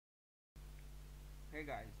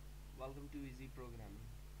Hey guys, welcome to Easy Programming,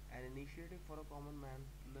 an initiative for a common man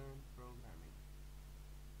to learn programming.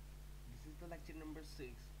 This is the lecture number 6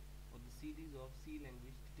 of the series of C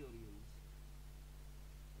language tutorials.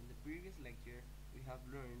 In the previous lecture, we have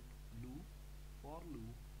learned loop, for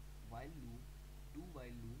loop, while loop, do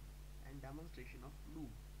while loop, and demonstration of loop.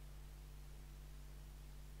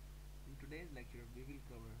 In today's lecture, we will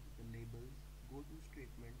cover the labels, go-to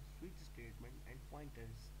statement, switch statement, and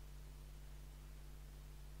pointers.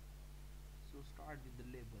 So start with the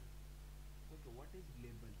label. Okay, what is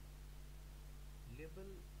label? Label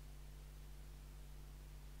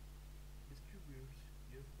distributes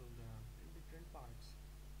your program in different parts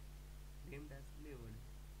named as label.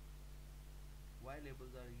 Why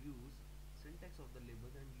labels are used, syntax of the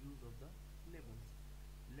labels and use of the labels.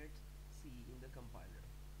 Let's see in the compiler.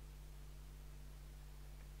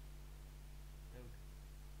 Okay.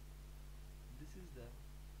 This is the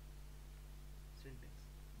syntax,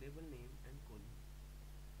 label name and colon.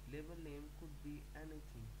 Label name could be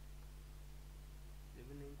anything.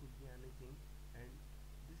 Label name could be anything, and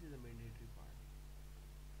this is a mandatory part.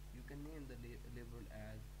 You can name the label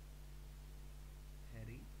as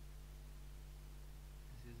Harry.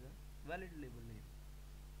 This is a valid label name.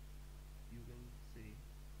 You can say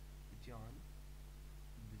John.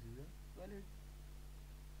 This is a valid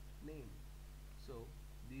name. So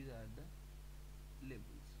these are the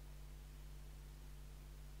labels.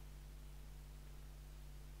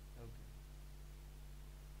 Okay.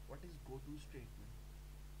 What is go-to statement?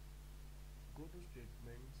 Go-to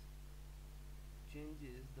statements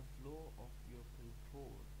changes the flow of your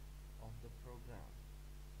control of the program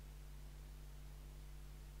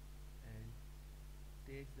and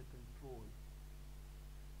takes the control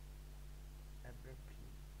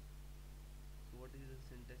abruptly. So what is the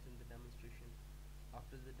syntax in the demonstration?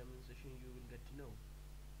 After the demonstration you will get to know.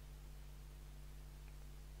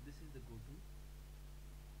 This is the go-to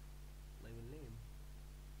label name.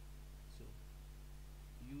 So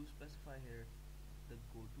you specify here the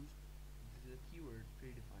go-to, this is a keyword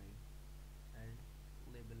predefined, and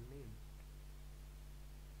label name.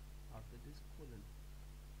 After this colon,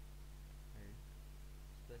 and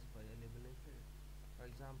specify a label name here. For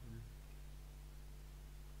example,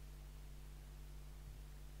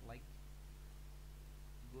 like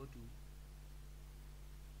go to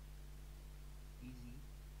easy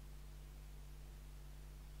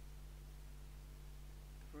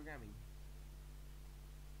programming,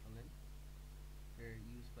 and then here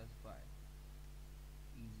you specify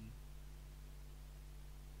easy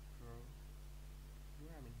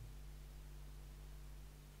programming.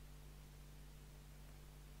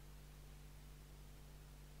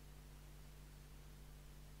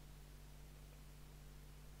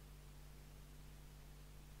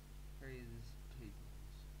 Here is the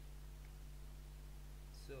statements.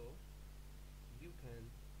 So you can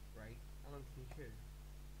write anything here,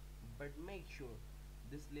 but make sure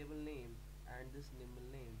this label name and this label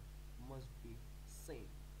name must be same.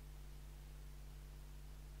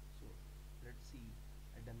 So let's see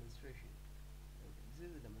a demonstration. Okay, this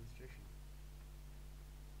is a demonstration.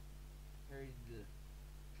 Here is the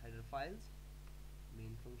header files,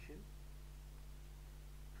 main function,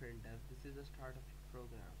 printf. This is the start of your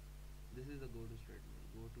program. This is the go-to statement,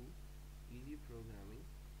 go to easy programming,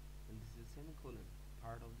 and this is semicolon,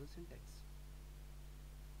 part of the syntax.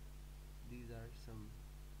 These are some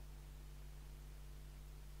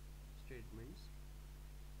statements.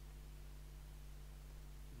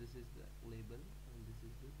 This is the label and this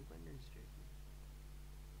is the dependent statement.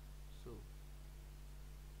 So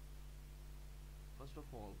first of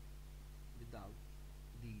all, without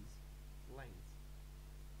these lines,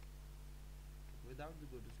 without the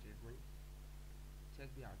go-to statement, check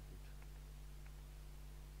the output.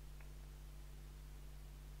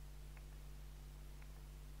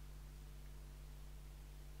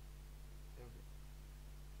 Okay,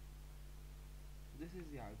 this is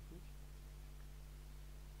the output.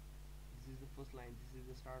 This is the first line, this is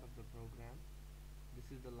the start of the program, this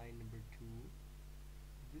is the line number 2,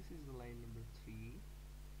 this is the line number 3,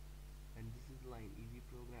 and this is the line easy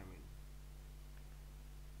programming.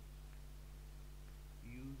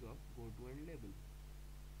 Use of go-to and label.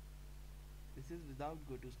 This is without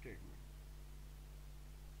go-to statement.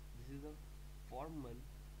 This is a formal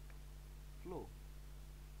flow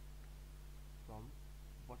from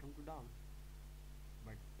bottom to down.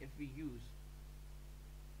 But if we use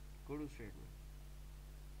go-to statement,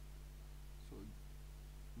 so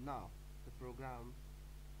now the program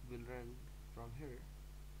will run from here.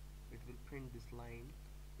 It will print this line,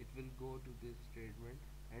 it will go to this statement,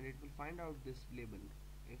 and it will find out this label.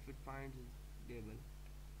 If it finds this label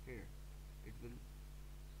here, it will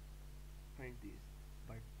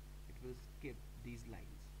these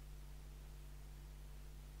lines.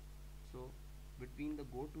 So between the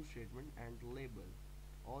go to statement and label,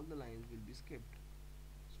 all the lines will be skipped.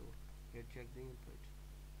 So here check the input.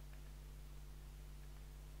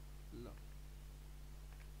 Look,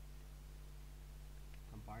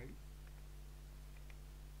 compiled,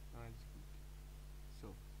 now execute. So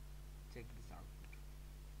check this output.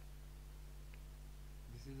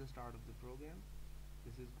 This is the start of the program.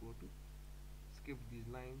 This is go to. Skip these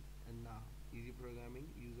lines, and now easy programming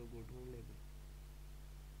use of go to and label.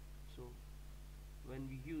 So when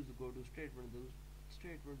we use the go to statement, the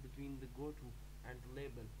statement between the go to and the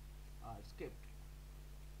label are skipped.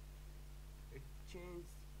 It changes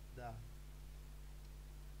the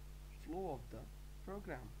flow of the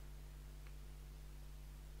program.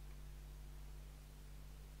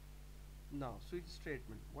 Now switch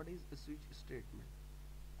statement. What is a switch statement?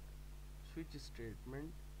 Switch statement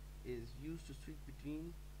is used to switch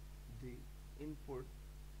between the input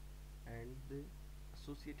and the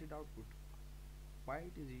associated output. Why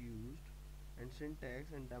it is used, and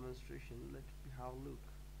syntax and demonstration, let's have a look.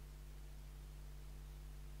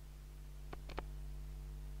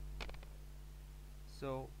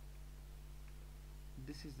 So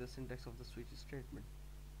this is the syntax of the switch statement.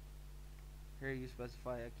 Here you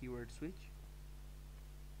specify a keyword switch,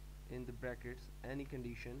 in the brackets any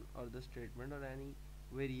condition or the statement or any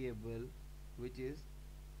variable which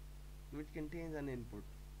contains an input.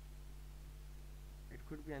 It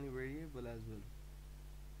could be any variable as well,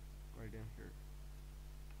 right in here.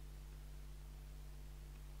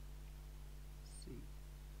 See,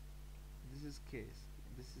 this is case,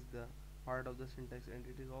 this is the part of the syntax, and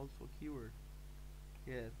it is also keyword.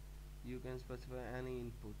 Here you can specify any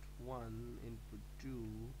input, 1, input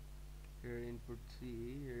 2, here input 3,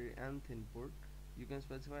 here nth input. You can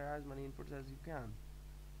specify as many inputs as you can.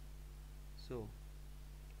 So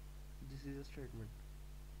this is a statement,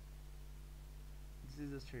 this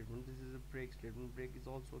is a statement, this is a break statement. Break is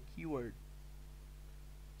also a keyword.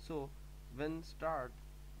 So when start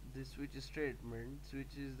this switch statement,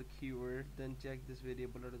 switch is the keyword, then check this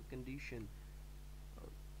variable or the condition,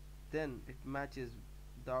 then it matches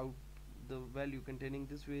the value containing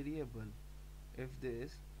this variable. If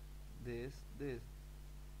this,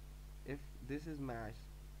 if this is matched,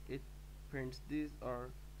 it prints these or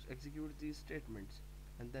executes these statements.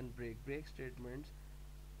 And then break statements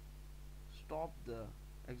stop the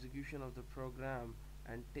execution of the program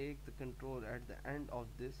and take the control at the end of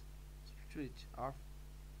this switch. After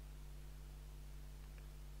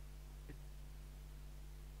it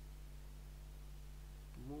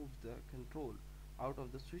moves the control out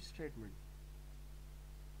of the switch statement,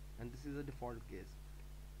 and this is a default case.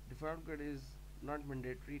 Default case is not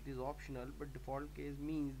mandatory, it is optional, but default case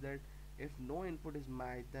means that if no input is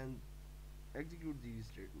matched, then execute these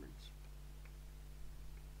statements.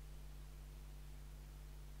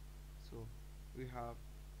 So we have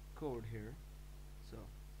code here. So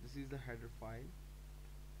this is the header file,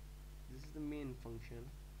 this is the main function,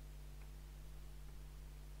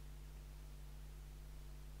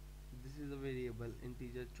 this is the variable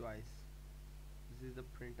integer choice, this is the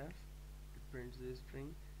printf, it prints the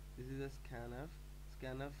string, this is a scanf.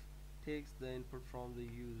 Scanf takes the input from the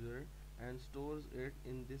user and stores it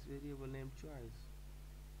in this variable named choice.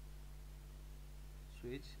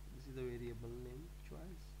 Switch, this is the variable named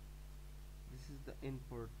choice, this is the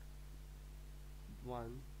input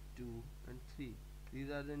 1, 2 and 3. These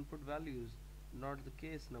are the input values, not the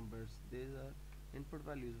case numbers. These are input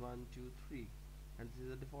values 1, 2, 3, and this is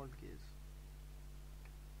the default case.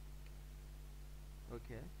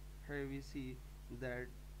 Okay, here we see that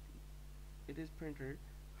it is printed,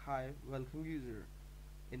 hi welcome user,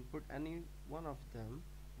 input any one of them,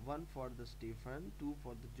 1 for the Stephen, 2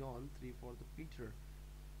 for the John, 3 for the Peter.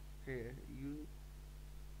 Here you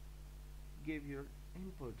give your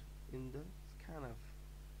input in the scanf,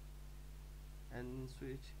 and in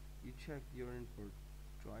switch you check your input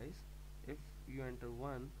choice. If you enter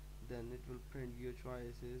 1, then it will print your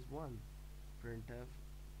choice is 1. Printf,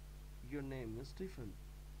 your name is Stephen.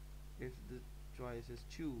 If the choice is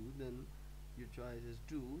 2, then your choice is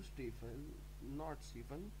 2, Stephen, not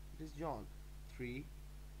Stephen, it is John. 3,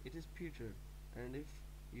 it is Peter. And if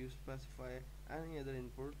you specify any other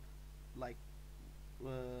input like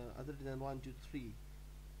other than 1, 2, 3,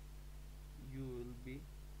 you will be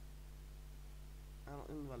an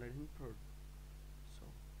invalid input. So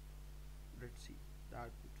let's see the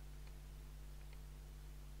output.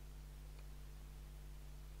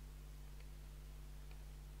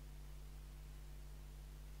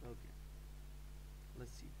 Okay,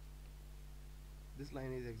 let's see. This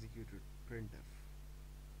line is executed. Printf,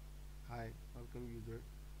 hi welcome user,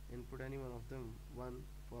 Input any one of them. 1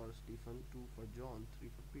 for Stephen, 2 for John, 3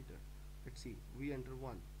 for Peter. Let's see. We enter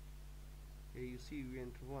 1. Here you see we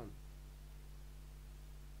enter 1.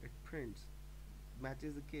 It prints.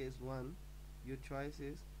 Matches the case 1. Your choice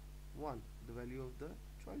is 1. The value of the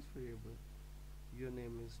choice variable. Your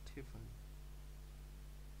name is Stephen.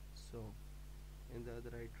 So in the other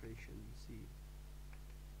iteration you see.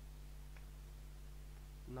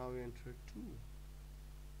 Now we enter 2.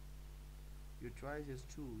 Your choice is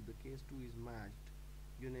 2. The case 2 is matched.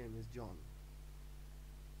 Your name is John.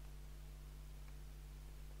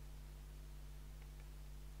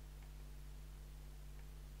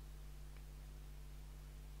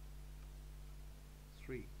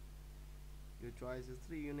 Three. Your choice is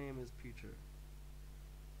 3. Your name is Peter.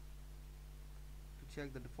 To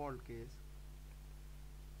check the default case,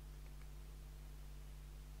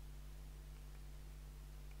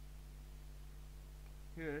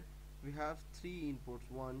 here we have 3 inputs,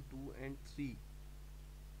 1, 2 and 3.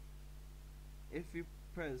 If we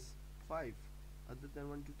press 5 other than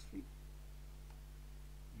 1, 2, 3,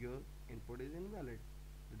 your input is invalid.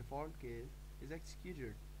 The default case is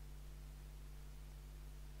executed.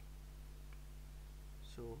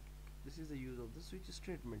 So this is the use of the switch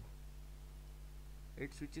statement.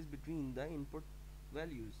 It switches between the input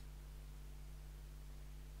values.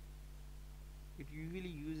 It usually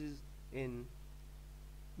uses in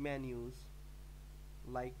menus,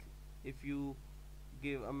 like if you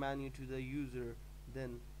give a menu to the user,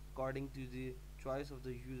 then according to the choice of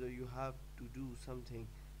the user you have to do something,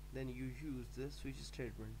 then you use the switch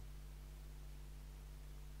statement.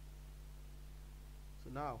 So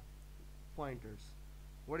now pointers.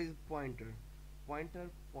 What is a pointer? Pointer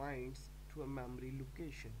points to a memory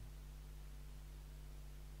location.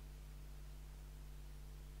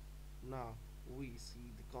 Now we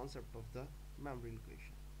see the concept of the memory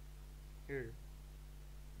location. Here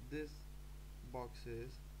this box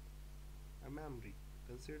is a memory.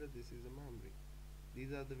 Consider this is a memory.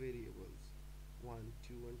 These are the variables 1,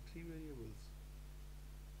 2 and 3 variables.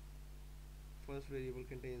 First variable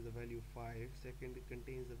contains the value 5, second it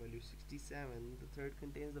contains the value 67, the third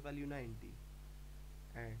contains the value 90.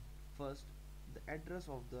 And first, the address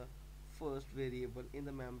of the first variable in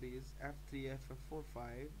the memory is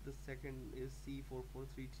F3FF45, the second is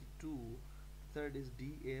C44332, the third is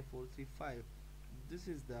DA435. This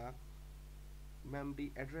is the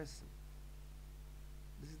memory address.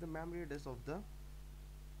 This is the memory address of the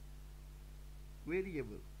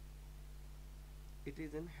variable. It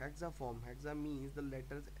is in hexa form. Hexa means the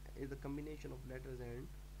letters is a combination of letters and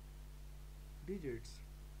digits.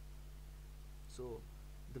 So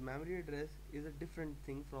the memory address is a different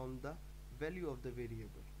thing from the value of the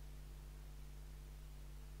variable.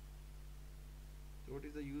 So what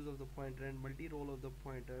is the use of the pointer and multi-role of the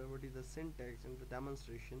pointer? What is the syntax and the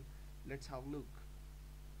demonstration? Let's have a look.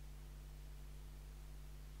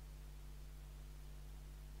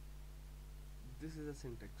 This is a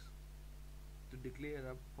syntax. To declare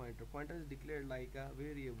a pointer. Pointer is declared like a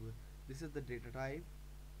variable. This is the data type.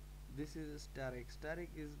 This is static. Static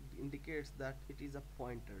indicates that it is a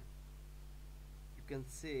pointer. You can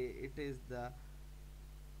say it is the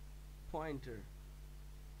pointer.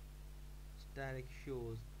 Static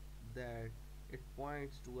shows that it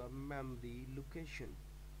points to a memory location.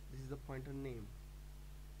 This is the pointer name,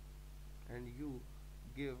 and you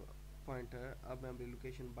give pointer a memory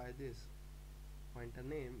location by this. Pointer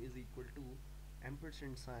name is equal to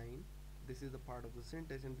ampersand sign. This is the part of the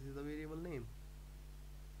syntax and this is the variable name.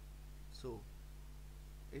 So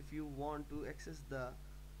if you want to access the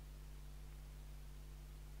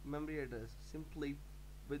memory address, simply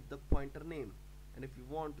with the pointer name, and if you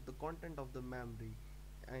want the content of the memory,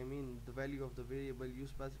 I mean the value of the variable, you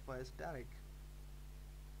specify static.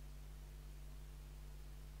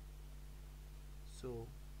 So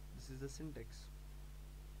this is the syntax.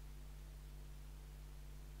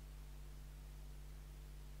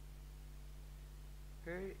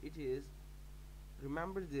 Here it is.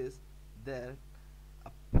 Remember this, that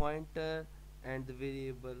a pointer and the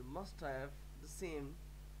variable must have the same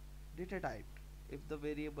data type. If the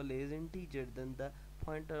variable is integer, then the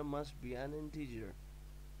pointer must be an integer.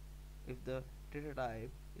 If the data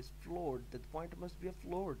type is float, then the pointer must be a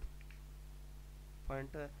float.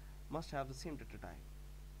 Pointer must have the same data type.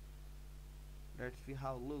 Let's see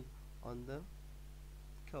how look on the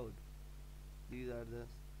code. These are the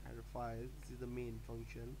header files. This is the main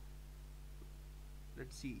function.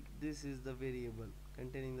 Let's see, this is the variable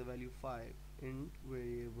containing the value 5, int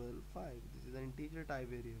variable 5. This is an integer type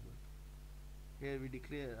variable. Here we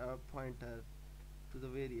declare a pointer to the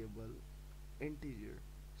variable integer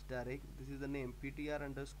static, this is the name ptr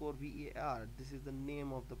underscore var, this is the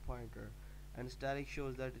name of the pointer, and static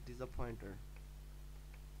shows that it is a pointer.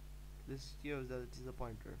 This shows that it is a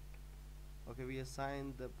pointer. Okay, we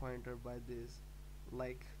assign the pointer by this,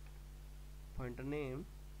 like pointer name.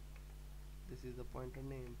 This is the pointer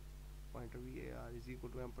name, pointer var is equal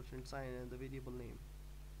to ampersand sign and the variable name.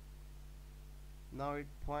 Now it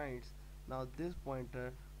points, now this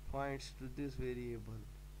pointer points to this variable.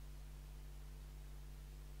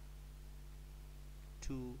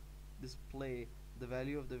 To display the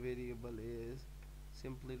value of the variable is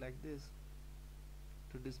simply like this.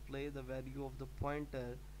 To display the value of the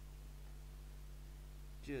pointer,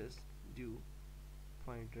 just do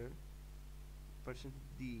pointer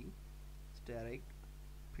 %d static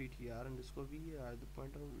ptr underscore var, the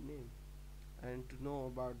pointer name. And to know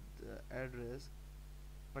about the address,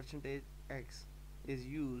 %x is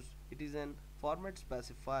used. It is an format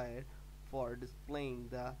specifier for displaying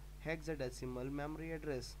the hexadecimal memory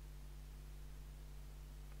address.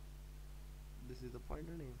 This is the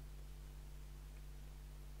pointer name.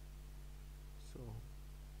 So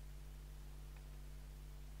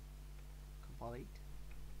compile it,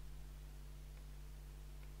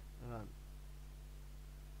 run.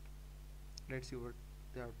 Let's see what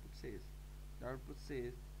the output says. The output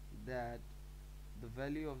says that the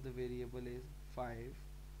value of the variable is 5,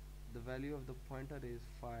 the value of the pointer is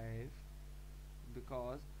 5,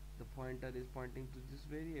 because the pointer is pointing to this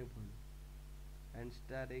variable. And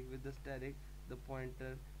static, with the static, the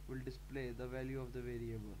pointer will display the value of the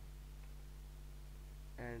variable,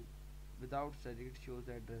 and without static it shows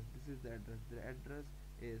the address. This is the address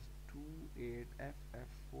is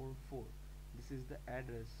 28FF44. this is the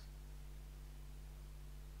address.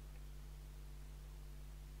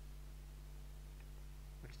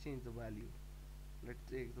 Let's change the value. Let's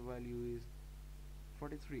take the value is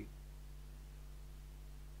 43.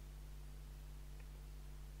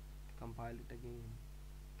 Compile it again.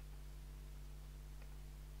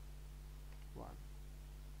 1.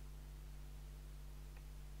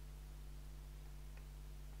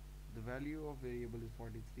 The value of variable is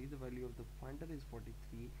 43, the value of the pointer is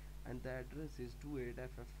 43, and the address is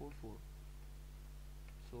 28FF44.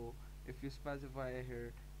 So if you specify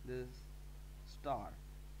here this star,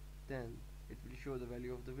 then it will show the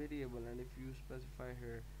value of the variable, and if you specify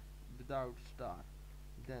here without star,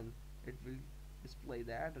 then it will display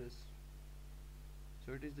the address.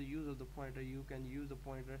 So it is the use of the pointer. You can use the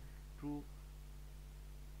pointer to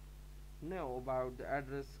know about the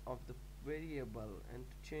address of the variable and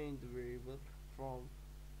to change the variable from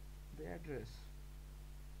the address.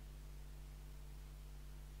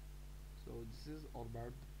 So this is all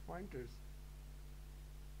about the pointers.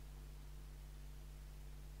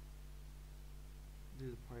 This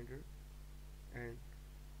is a pointer, and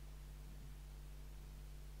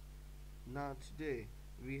now today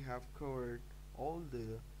we have covered all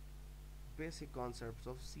the basic concepts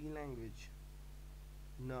of C language.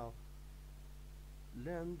 Now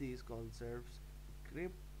learn these concepts,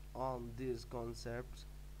 grip on these concepts,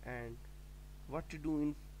 and what to do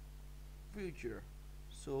in future.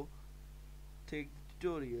 So take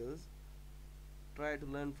tutorials, try to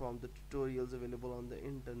learn from the tutorials available on the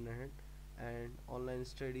internet and online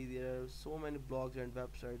study. There are so many blogs and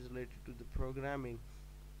websites related to the programming.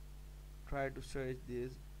 Try to search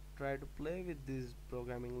this, try to play with this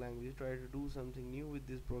programming language, try to do something new with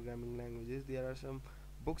these programming languages. There are some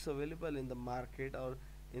books available in the market or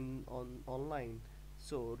online,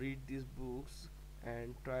 so read these books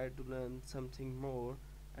and try to learn something more.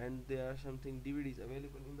 And there are something DVDs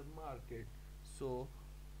available in the market, so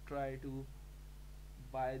try to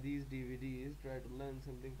buy these DVDs, try to learn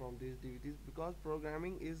something from these DVDs, because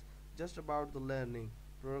programming is just about the learning.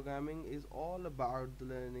 Programming is all about the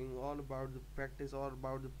learning, all about the practice, all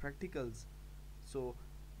about the practicals. So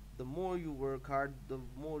the more you work hard, the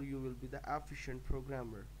more you will be the efficient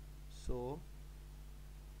programmer. So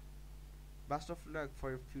best of luck for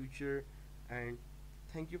your future, and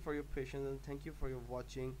thank you for your patience, and thank you for your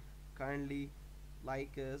watching. Kindly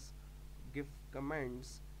like us, give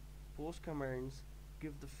comments, post comments,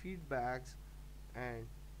 give the feedbacks, and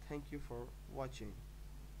thank you for watching.